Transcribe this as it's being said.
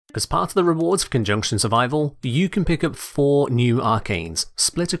As part of the rewards for Conjunction Survival, you can pick up 4 new arcanes,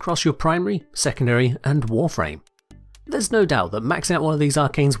 split across your primary, secondary, and Warframe. There's no doubt that maxing out one of these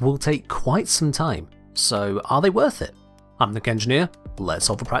arcanes will take quite some time, so are they worth it? I'm the Engineer, let's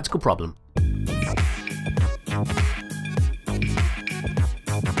solve a practical problem.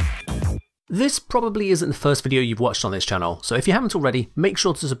 This probably isn't the first video you've watched on this channel, so if you haven't already, make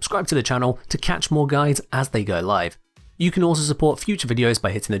sure to subscribe to the channel to catch more guides as they go live. You can also support future videos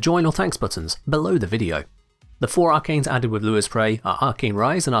by hitting the join or thanks buttons below the video. The 4 arcanes added with Lua's Prey are Arcane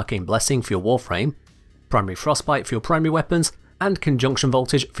Rise and Arcane Blessing for your Warframe, Primary Frostbite for your primary weapons, and Conjunction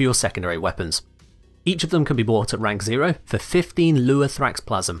Voltage for your secondary weapons. Each of them can be bought at rank 0 for 15 Lua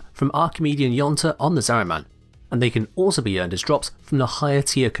Plasm from Archimedean Yonta on the Zariman, and they can also be earned as drops from the higher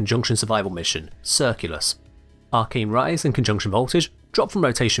tier Conjunction Survival mission, Circulus. Arcane Rise and Conjunction Voltage drop from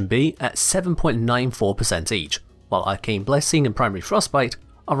Rotation B at 7.94% each, while Arcane Blessing and Primary Frostbite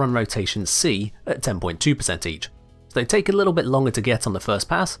are on Rotation C at 10.2% each. So they take a little bit longer to get on the first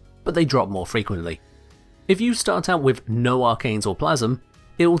pass, but they drop more frequently. If you start out with no Arcanes or Plasm,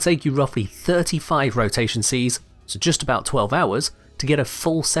 it will take you roughly 35 Rotation Cs, so just about 12 hours, to get a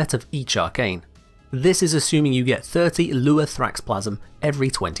full set of each Arcane. This is assuming you get 30 Lua Plasm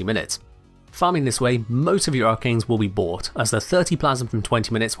every 20 minutes. Farming this way, most of your Arcanes will be bought, as the 30 Plasm from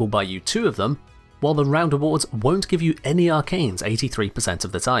 20 minutes will buy you 2 of them, while the round rewards won't give you any Arcanes 83%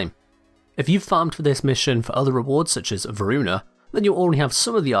 of the time. If you've farmed for this mission for other rewards such as Varuna, then you'll already have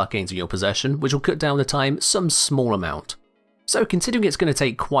some of the Arcanes in your possession, which will cut down the time some small amount. So considering it's going to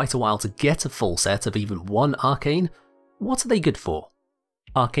take quite a while to get a full set of even one Arcane, what are they good for?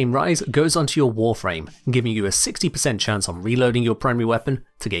 Arcane Rise goes onto your Warframe, giving you a 60% chance on reloading your primary weapon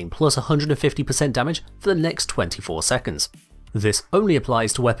to gain plus 150% damage for the next 24 seconds. This only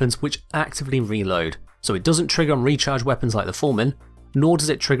applies to weapons which actively reload, so it doesn't trigger on recharge weapons like the Fulmin, nor does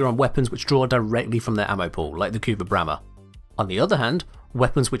it trigger on weapons which draw directly from their ammo pool like the Kuva Brahma. On the other hand,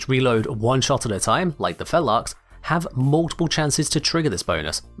 weapons which reload one shot at a time, like the Felarks, have multiple chances to trigger this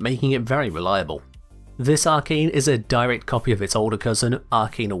bonus, making it very reliable. This arcane is a direct copy of its older cousin,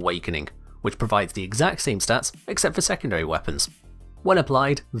 Arcane Awakening, which provides the exact same stats except for secondary weapons. When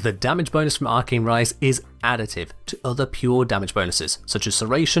applied, the damage bonus from Arcane Rise is additive to other pure damage bonuses such as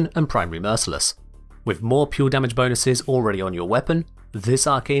Serration and Primary Merciless. With more pure damage bonuses already on your weapon, this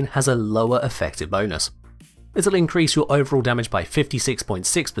arcane has a lower effective bonus. It'll increase your overall damage by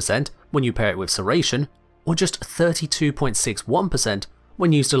 56.6% when you pair it with Serration, or just 32.61%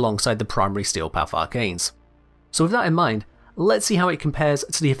 when used alongside the primary Steel Path arcanes. So with that in mind, let's see how it compares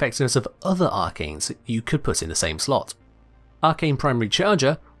to the effectiveness of other arcanes you could put in the same slot. Arcane Primary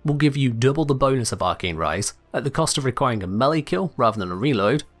Charger will give you double the bonus of Arcane Rise at the cost of requiring a melee kill rather than a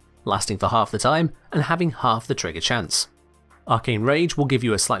reload, lasting for half the time and having half the trigger chance. Arcane Rage will give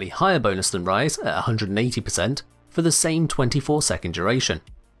you a slightly higher bonus than Rise at 180% for the same 24-second duration.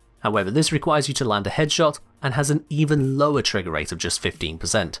 However, this requires you to land a headshot and has an even lower trigger rate of just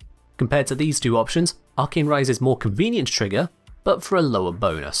 15%. Compared to these two options, Arcane Rise is more convenient to trigger, but for a lower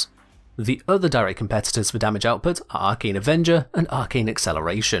bonus. The other direct competitors for damage output are Arcane Avenger and Arcane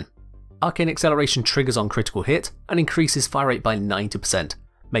Acceleration. Arcane Acceleration triggers on critical hit and increases fire rate by 90%,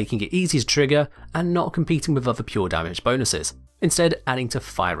 making it easy to trigger and not competing with other pure damage bonuses, instead adding to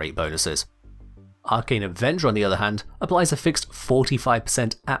fire rate bonuses. Arcane Avenger on the other hand applies a fixed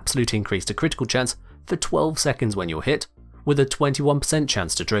 45% absolute increase to critical chance for 12 seconds when you're hit, with a 21%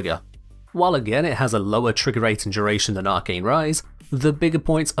 chance to trigger. While again it has a lower trigger rate and duration than Arcane Rise, the bigger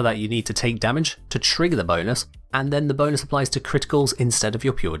points are that you need to take damage to trigger the bonus, and then the bonus applies to criticals instead of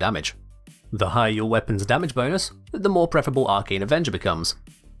your pure damage. The higher your weapon's damage bonus, the more preferable Arcane Avenger becomes.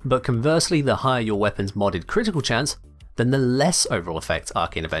 But conversely, the higher your weapon's modded critical chance, then the less overall effect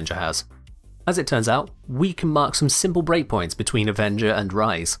Arcane Avenger has. As it turns out, we can mark some simple breakpoints between Avenger and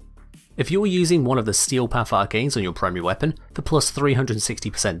Rise. If you're using one of the Steel Path arcanes on your primary weapon for plus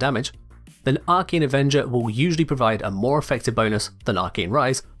 360% damage, then Arcane Avenger will usually provide a more effective bonus than Arcane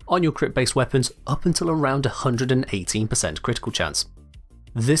Rise on your crit based weapons up until around 118% critical chance.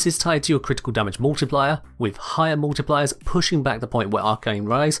 This is tied to your critical damage multiplier, with higher multipliers pushing back the point where Arcane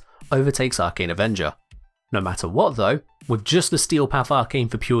Rise overtakes Arcane Avenger. No matter what though, with just the Steel Path arcane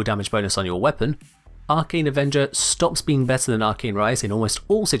for pure damage bonus on your weapon, Arcane Avenger stops being better than Arcane Rise in almost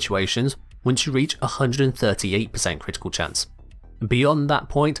all situations once you reach 138% critical chance. Beyond that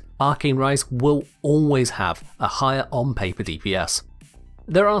point, Arcane Rise will always have a higher on-paper DPS.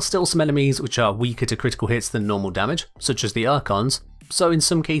 There are still some enemies which are weaker to critical hits than normal damage, such as the Archons, so in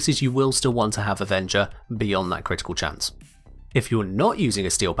some cases you will still want to have Avenger beyond that critical chance. If you're not using a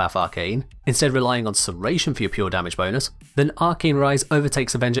Steel Path Arcane, instead relying on Serration for your pure damage bonus, then Arcane Rise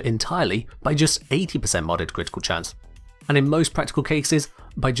overtakes Avenger entirely by just 80% modded critical chance, and in most practical cases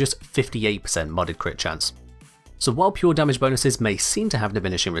by just 58% modded crit chance. So while pure damage bonuses may seem to have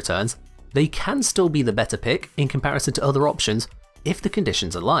diminishing returns, they can still be the better pick in comparison to other options if the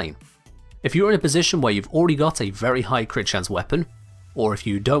conditions align. If you're in a position where you've already got a very high crit chance weapon, or if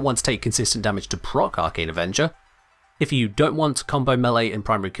you don't want to take consistent damage to proc Arcane Avenger, if you don't want combo melee and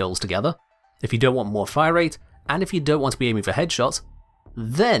primary kills together, if you don't want more fire rate, and if you don't want to be aiming for headshots,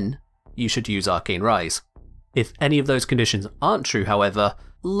 then you should use Arcane Rise. If any of those conditions aren't true, however,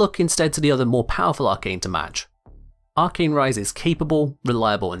 look instead to the other more powerful Arcane to match. Arcane Rise is capable,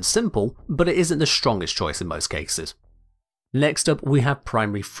 reliable and simple, but it isn't the strongest choice in most cases. Next up we have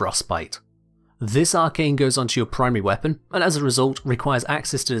Primary Frostbite. This Arcane goes onto your primary weapon and as a result requires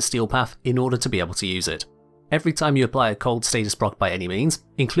access to the Steel Path in order to be able to use it. Every time you apply a cold status proc by any means,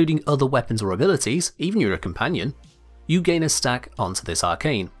 including other weapons or abilities, even your companion, you gain a stack onto this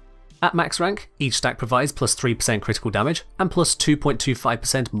Arcane. At max rank, each stack provides plus 3% critical damage and plus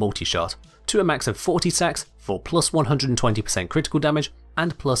 2.25% multi-shot, to a max of 40 stacks for plus 120% critical damage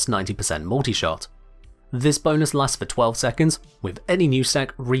and plus 90% multi-shot. This bonus lasts for 12 seconds, with any new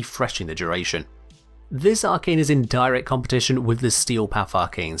stack refreshing the duration. This Arcane is in direct competition with the Steel Path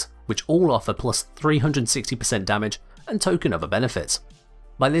Arcanes, which all offer plus 360% damage and token other benefits.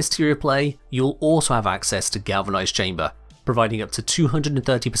 By this tier of play, you'll also have access to Galvanized Chamber, providing up to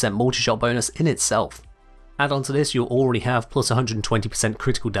 230% multi-shot bonus in itself. Add on to this, you'll already have plus 120%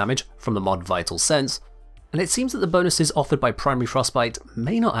 critical damage from the mod Vital Sense, and it seems that the bonuses offered by Primary Frostbite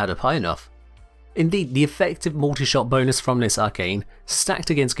may not add up high enough. Indeed, the effective multi-shot bonus from this Arcane, stacked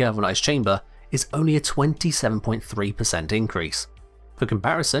against Galvanized Chamber, is only a 27.3% increase. For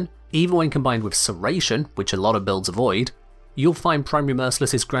comparison, even when combined with Serration, which a lot of builds avoid, you'll find Primary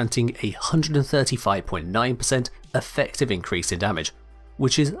Merciless is granting a 135.9% effective increase in damage,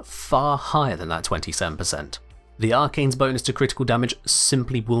 which is far higher than that 27%. The Arcane's bonus to critical damage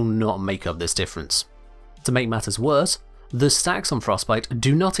simply will not make up this difference. To make matters worse, the stacks on Frostbite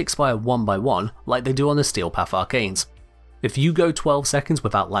do not expire one by one like they do on the Steel Path Arcanes. If you go 12 seconds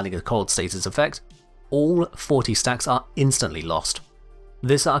without landing a cold status effect, all 40 stacks are instantly lost.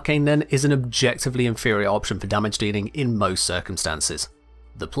 This Arcane then is an objectively inferior option for damage dealing in most circumstances.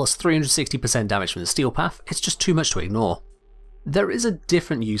 The plus 360% damage from the Steel Path is just too much to ignore. There is a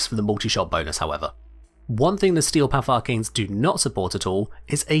different use for the multi-shot bonus, however. One thing the Steel Path Arcanes do not support at all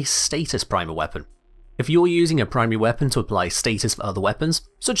is a status primer weapon. If you're using a primary weapon to apply status for other weapons,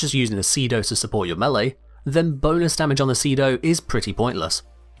 such as using a Cedo to support your melee, then bonus damage on the Cedo is pretty pointless.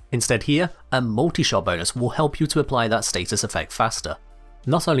 Instead here, a multi-shot bonus will help you to apply that status effect faster.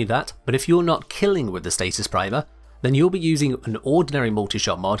 Not only that, but if you're not killing with the status primer, then you'll be using an ordinary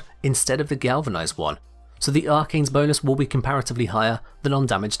multi-shot mod instead of the galvanized one, so the Arcane's bonus will be comparatively higher than on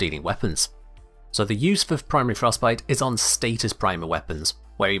damage dealing weapons. So the use for Primary Frostbite is on status primer weapons,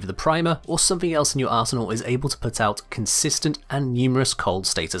 where either the primer or something else in your arsenal is able to put out consistent and numerous cold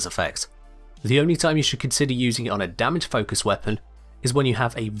status effects. The only time you should consider using it on a damage focused weapon is when you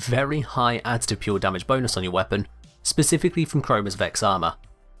have a very high additive pure damage bonus on your weapon, specifically from Chroma's Vex armor.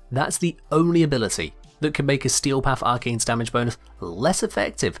 That's the only ability that can make a Steel Path Arcane's damage bonus less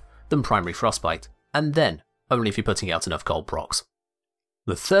effective than Primary Frostbite, and then only if you're putting out enough cold procs.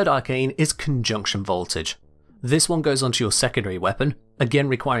 The third Arcane is Conjunction Voltage. This one goes onto your secondary weapon, again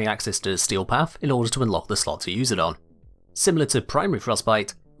requiring access to the Steel Path in order to unlock the slot to use it on. Similar to Primary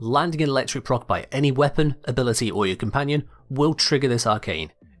Frostbite, landing an electric proc by any weapon, ability or your companion will trigger this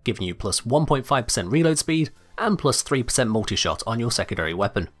Arcane, giving you plus 1.5% reload speed and plus 3% multi-shot on your secondary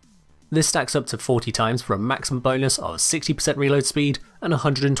weapon. This stacks up to 40 times for a maximum bonus of 60% reload speed and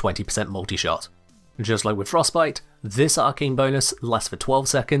 120% multi-shot. Just like with Frostbite, this Arcane bonus lasts for 12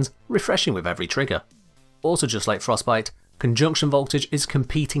 seconds, refreshing with every trigger. Also just like Frostbite, Conjunction Voltage is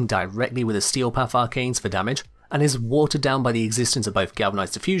competing directly with the Steel Path Arcanes for damage, and is watered down by the existence of both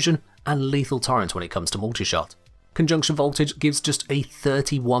Galvanized Diffusion and Lethal Torrent when it comes to multi-shot. Conjunction Voltage gives just a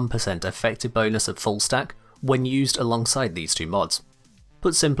 31% effective bonus of full stack when used alongside these two mods.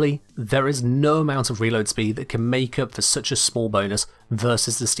 Put simply, there is no amount of reload speed that can make up for such a small bonus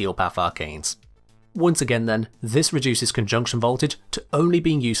versus the Steel Path Arcanes. Once again then, this reduces Conjunction Voltage to only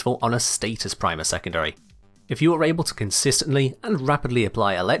being useful on a status primer secondary. If you are able to consistently and rapidly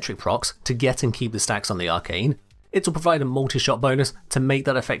apply electric procs to get and keep the stacks on the Arcane, it will provide a multi-shot bonus to make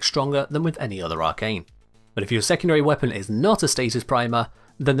that effect stronger than with any other Arcane. But if your secondary weapon is not a status primer,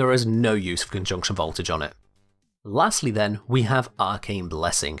 then there is no use for Conjunction Voltage on it. Lastly then, we have Arcane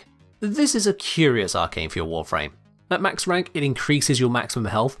Blessing. This is a curious Arcane for your Warframe. At max rank, it increases your maximum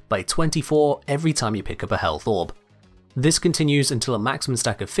health by 24 every time you pick up a health orb. This continues until a maximum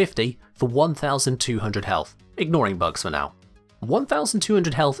stack of 50 for 1200 health, ignoring bugs for now.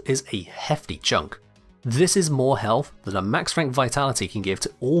 1200 health is a hefty chunk. This is more health than a max rank vitality can give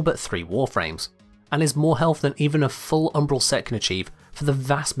to all but 3 Warframes, and is more health than even a full Umbral set can achieve for the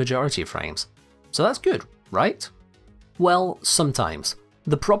vast majority of frames. So that's good, right? Well, sometimes.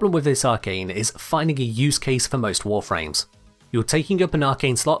 The problem with this arcane is finding a use case for most Warframes. You're taking up an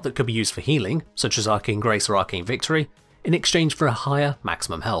arcane slot that could be used for healing, such as Arcane Grace or Arcane Victory, in exchange for a higher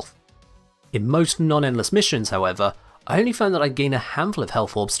maximum health. In most non-endless missions, however, I only found that I gain a handful of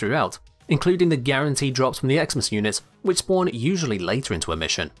health orbs throughout, including the guaranteed drops from the Xmas units, which spawn usually later into a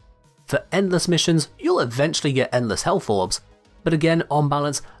mission. For endless missions, you'll eventually get endless health orbs, but again, on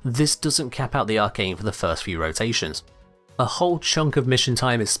balance, this doesn't cap out the arcane for the first few rotations. A whole chunk of mission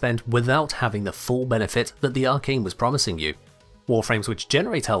time is spent without having the full benefit that the arcane was promising you. Warframes which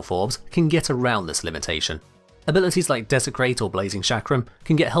generate health orbs can get around this limitation. Abilities like Desecrate or Blazing Chakram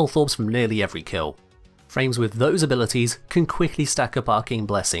can get health orbs from nearly every kill. Frames with those abilities can quickly stack up Arcane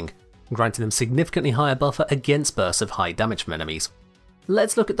Blessing, granting them significantly higher buffer against bursts of high damage from enemies.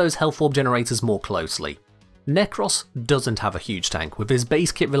 Let's look at those health orb generators more closely. Necros doesn't have a huge tank, with his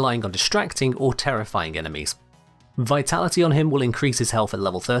base kit relying on distracting or terrifying enemies. Vitality on him will increase his health at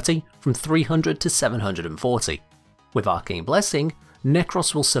level 30 from 300 to 740. With Arcane Blessing,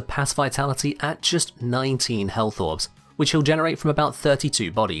 Necros will surpass Vitality at just 19 health orbs, which he'll generate from about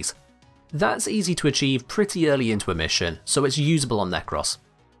 32 bodies. That's easy to achieve pretty early into a mission, so it's usable on Necros.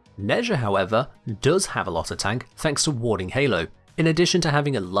 Nezha, however, does have a lot of tank thanks to Warding Halo, in addition to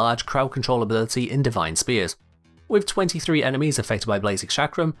having a large crowd control ability in Divine Spears. With 23 enemies affected by Blazing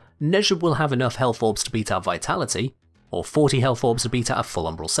Chakram, Nezha will have enough health orbs to beat out Vitality, or 40 health orbs to beat out a full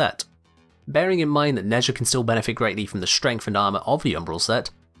Umbral set. Bearing in mind that Nezha can still benefit greatly from the strength and armour of the Umbral set,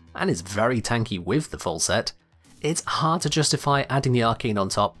 and is very tanky with the full set, it's hard to justify adding the Arcane on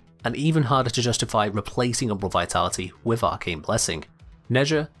top, and even harder to justify replacing Umbral Vitality with Arcane Blessing.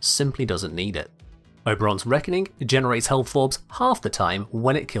 Nezha simply doesn't need it. Oberon's Reckoning generates health orbs half the time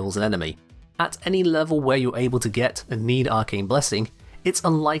when it kills an enemy. At any level where you're able to get and need Arcane Blessing, it's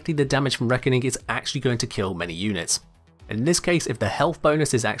unlikely the damage from Reckoning is actually going to kill many units. In this case, if the health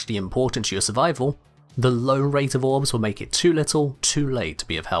bonus is actually important to your survival, the low rate of orbs will make it too little, too late to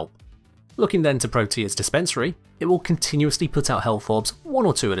be of help. Looking then to Protea's Dispensary, it will continuously put out health orbs 1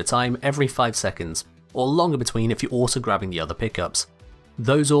 or 2 at a time every 5 seconds, or longer between if you're also grabbing the other pickups.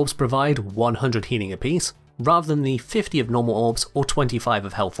 Those orbs provide 100 healing apiece, rather than the 50 of normal orbs or 25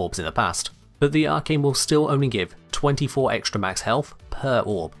 of health orbs in the past, but the Arcane will still only give 24 extra max health per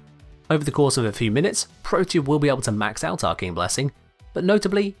orb. Over the course of a few minutes, Protea will be able to max out Arcane Blessing, but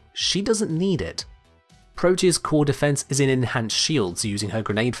notably, she doesn't need it. Protea's core defense is in enhanced shields using her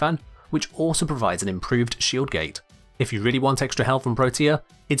grenade fan, which also provides an improved shield gate. If you really want extra health from Protea,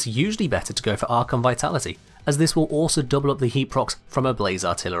 it's usually better to go for Archon Vitality, as this will also double up the heat procs from her Blaze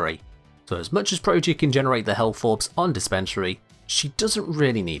Artillery. So as much as Protea can generate the health orbs on Dispensary, she doesn't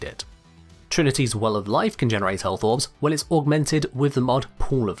really need it. Trinity's Well of Life can generate health orbs when it's augmented with the mod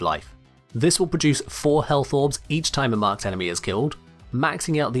Pool of Life. This will produce 4 health orbs each time a marked enemy is killed,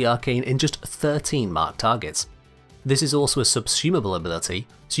 maxing out the Arcane in just 13 marked targets. This is also a subsumable ability,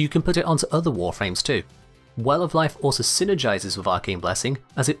 so you can put it onto other Warframes too. Well of Life also synergizes with Arcane Blessing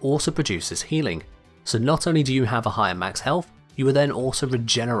as it also produces healing, so not only do you have a higher max health, you are then also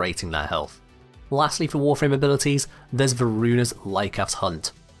regenerating that health. Lastly for Warframe abilities, there's Varuna's Lycath's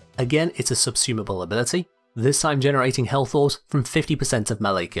Hunt. Again, it's a subsumable ability, this time generating health orbs from 50% of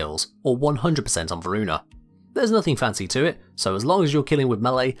melee kills, or 100% on Varuna. There's nothing fancy to it, so as long as you're killing with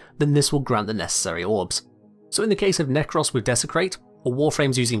melee, then this will grant the necessary orbs. So in the case of Necros with Desecrate, or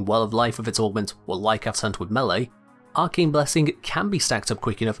Warframes using Well of Life with its augment, or Lycath's Hunt with melee, Arcane Blessing can be stacked up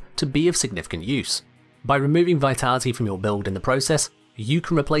quick enough to be of significant use. By removing Vitality from your build in the process, you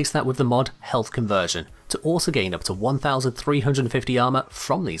can replace that with the mod Health Conversion to also gain up to 1350 armor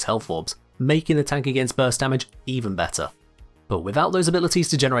from these health orbs, making the tank against burst damage even better. But without those abilities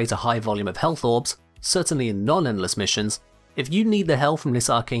to generate a high volume of health orbs, certainly in non-endless missions, if you need the health from this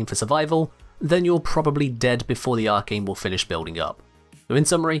Arcane for survival, then you're probably dead before the Arcane will finish building up. So in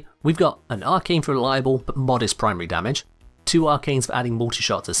summary, we've got an Arcane for reliable but modest primary damage, 2 Arcanes for adding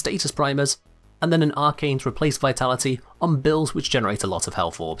multi-shots as status primers, and then an Arcane to replace Vitality on builds which generate a lot of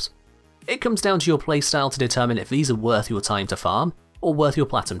health orbs. It comes down to your playstyle to determine if these are worth your time to farm, or worth your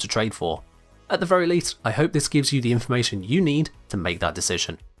platinum to trade for. At the very least, I hope this gives you the information you need to make that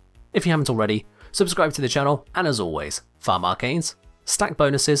decision. If you haven't already, subscribe to the channel, and as always, farm Arcanes, stack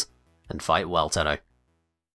bonuses, and fight well, Tenno.